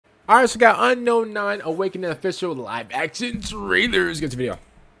Alright, so we got Unknown 9 Awakening official live action trailers. Get to video.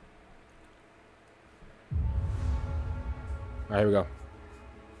 Alright, here we go.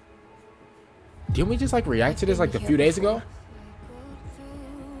 Didn't we just like react to this like a few days ago?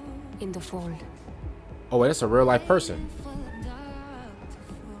 In the fold. Oh wait, that's a real life person.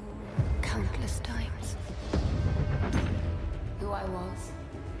 Countless times. Who I was.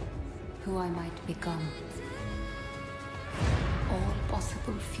 Who I might become. All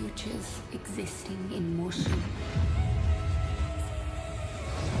possible futures existing in motion.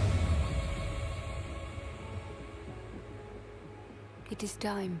 It is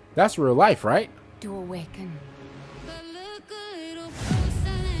time That's real life, right? to awaken.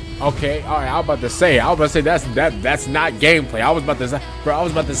 Okay, alright, I was about to say that's not gameplay. I was about to say, bro, I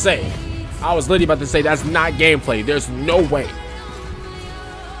was literally about to say that's not gameplay. There's no way.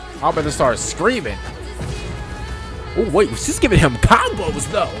 I'm about to start screaming. Oh wait, she's giving him combos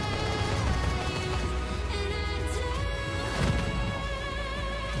though.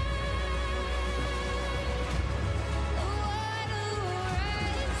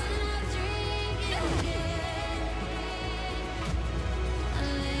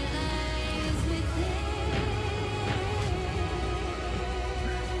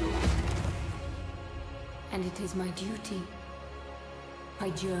 And it is my duty, my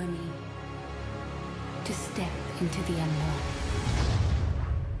journey, to step into the unknown.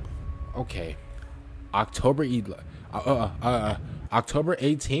 Okay, October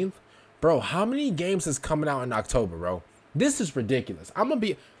 18th, bro. How many games is coming out in October, bro? This is ridiculous. I'm gonna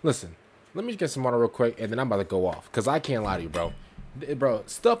be listen. Let me get some water real quick, and then I'm about to go off because I can't lie to you, bro. Bro,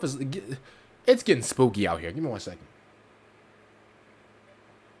 stuff is it's getting spooky out here. Give me 1 second.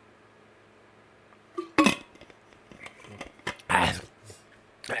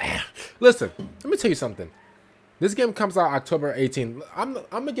 Listen, let me tell you something. This game comes out October 18th. I'm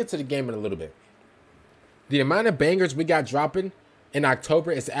gonna get to the game in a little bit. The amount of bangers we got dropping in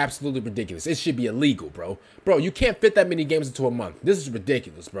October is absolutely ridiculous. It should be illegal, bro. Bro, you can't fit that many games into a month. This is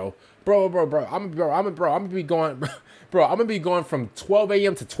ridiculous, bro. Bro. I'm gonna be going from 12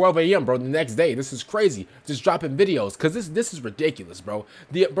 a.m. to 12 a.m. bro. The next day. This is crazy. Just dropping videos, cause this is ridiculous, bro.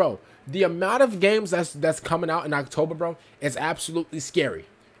 The amount of games that's coming out in October, bro, is absolutely scary.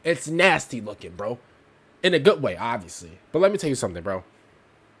 It's nasty looking, bro. In a good way, obviously. But let me tell you something, bro.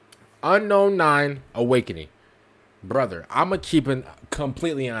 Unknown 9 Awakening. Brother, I'm going to keep it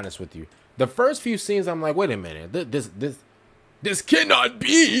completely honest with you. The first few scenes, I'm like, wait a minute. This cannot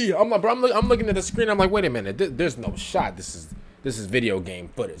be. I'm like, bro, I'm looking at the screen. I'm like, wait a minute. There's no shot. This is video game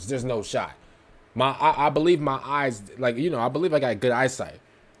footage. There's no shot. I believe my eyes, like, you know, I believe I got good eyesight.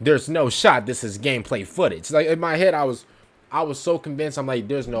 There's no shot. This is gameplay footage. Like, in my head, I was so convinced. I'm like,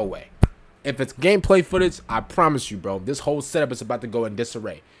 there's no way. If it's gameplay footage, I promise you, bro, this whole setup is about to go in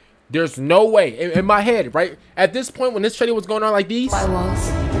disarray. There's no way. In my head, right? At this point, when this training was going on like these,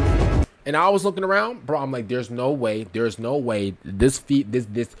 and I was looking around, bro, I'm like, there's no way. There's no way.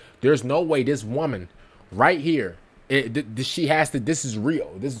 There's no way this woman right here, she has to, this is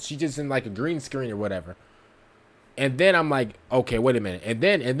real. She just in like a green screen or whatever. And then I'm like, okay, wait a minute. And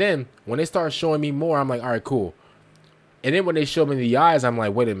then when they start showing me more, I'm like, all right, cool. And then when they show me the eyes, I'm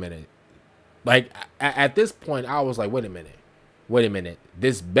like, wait a minute. Like, at this point, I was like, wait a minute.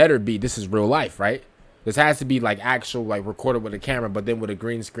 This is real life, right? This has to be, like, actual, like, recorded with a camera, but then with a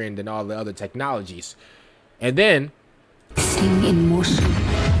green screen and all the other technologies. And then, in motion.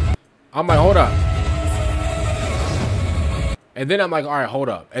 I'm like, hold up. And then I'm like, all right, hold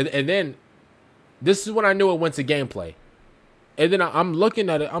up. And then, this is when I knew it went to gameplay. And then I'm looking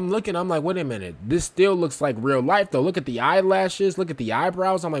at it. I'm like, wait a minute. This still looks like real life, though. Look at the eyelashes. Look at the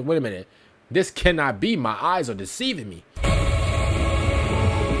eyebrows. I'm like, wait a minute. This cannot be. My eyes are deceiving me.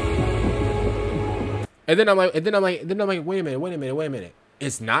 And then I'm like, wait a minute.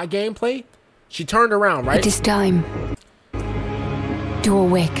 It's not gameplay? She turned around, right? It is time to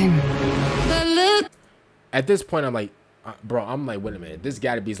awaken. At this point, I'm like, bro, wait a minute. This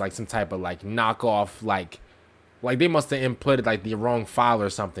gotta be like some type of like knockoff, like they must have inputted like the wrong file or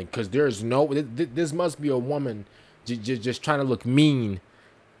something. Cause there's no, this must be a woman just trying to look mean.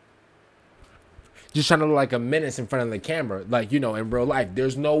 Just trying to look like a menace in front of the camera. Like, you know, in real life.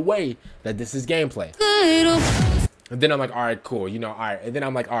 There's no way that this is gameplay. And then I'm like, all right, cool. You know, all right. And then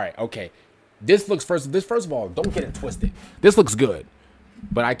I'm like, all right, okay. This first of all, don't get it twisted. This looks good.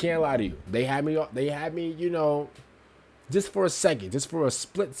 But I can't lie to you. They had me, you know, just for a second, just for a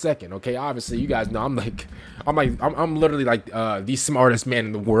split second. Okay, obviously, you guys know I'm literally like the smartest man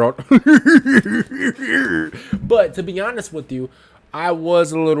in the world. But to be honest with you, I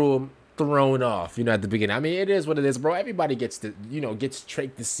was a little thrown off, you know, at the beginning. I mean, it is what it is, bro. Everybody gets to, you know, gets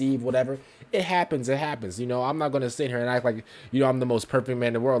tricked, deceived, whatever. It happens. It happens. You know, I'm not going to sit here and act like, you know, I'm the most perfect man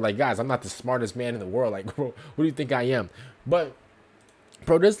in the world. Like, guys, I'm not the smartest man in the world. Like, bro, what do you think I am? But,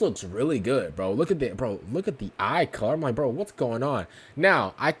 bro, this looks really good, bro. Look at the, bro, look at the eye color. I'm like, bro, what's going on?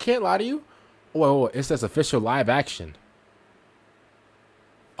 Now, I can't lie to you. Whoa, it says official live action.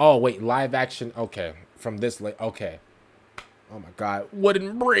 Oh, wait, live action. Okay, from this, okay. Oh my God,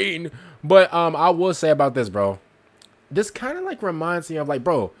 wooden brain. But I will say about this, bro. This kind of like reminds me of like,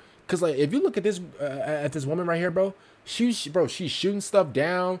 bro, because like if you look at this woman right here, bro, she's shooting stuff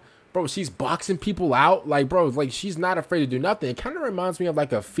down, bro. She's boxing people out, like, bro, like she's not afraid to do nothing. It kind of reminds me of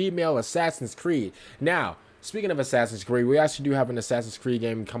like a female Assassin's Creed. Now, speaking of Assassin's Creed, we actually do have an Assassin's Creed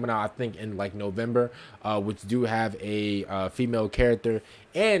game coming out, I think, in like November, which do have a female character,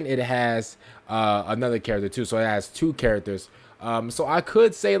 and it has another character too. So it has two characters. So I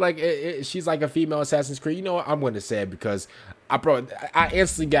could say like she's like a female Assassin's Creed. You know what? I'm going to say it because I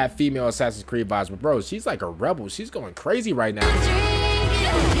instantly got female Assassin's Creed vibes. But bro, she's like a rebel. She's going crazy right now.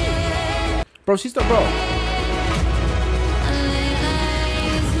 Bro, she's the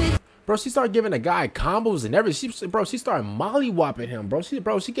Bro, she started giving a guy combos and everything. She started molly-whopping him, bro. She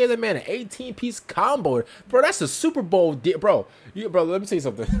gave that man an 18-piece combo. Bro, that's a Super Bowl deal. Bro, let me tell you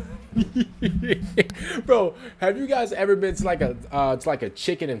something. Bro, have you guys ever been to like a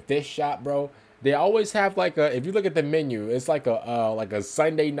chicken and fish shop, bro? They always have like a, if you look at the menu, it's like a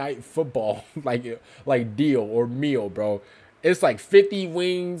Sunday night football like deal or meal, bro. It's like 50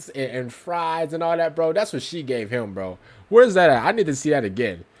 wings and fries and all that, bro. That's what she gave him, bro. Where's that at? I need to see that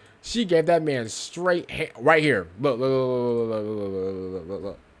again. She gave that man straight right here. Look.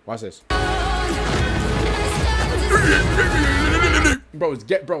 Watch this.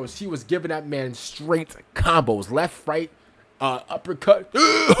 Bro, she was giving that man straight combos. Left, right, uppercut,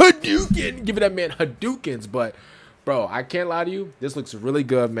 Hadouken. Giving that man Hadoukens. But, bro, I can't lie to you. This looks really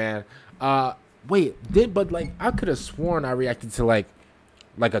good, man. But like, I could have sworn I reacted to like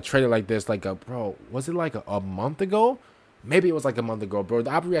a trailer like this. Bro, was it like a month ago? Maybe it was like a month ago, bro.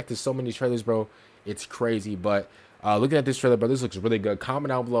 I've reacted to so many trailers, bro. It's crazy. But looking at this trailer, bro, this looks really good. Comment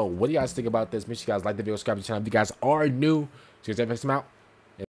down below. What do you guys think about this? Make sure you guys like the video, subscribe to the channel if you guys are new. See you guys next time out.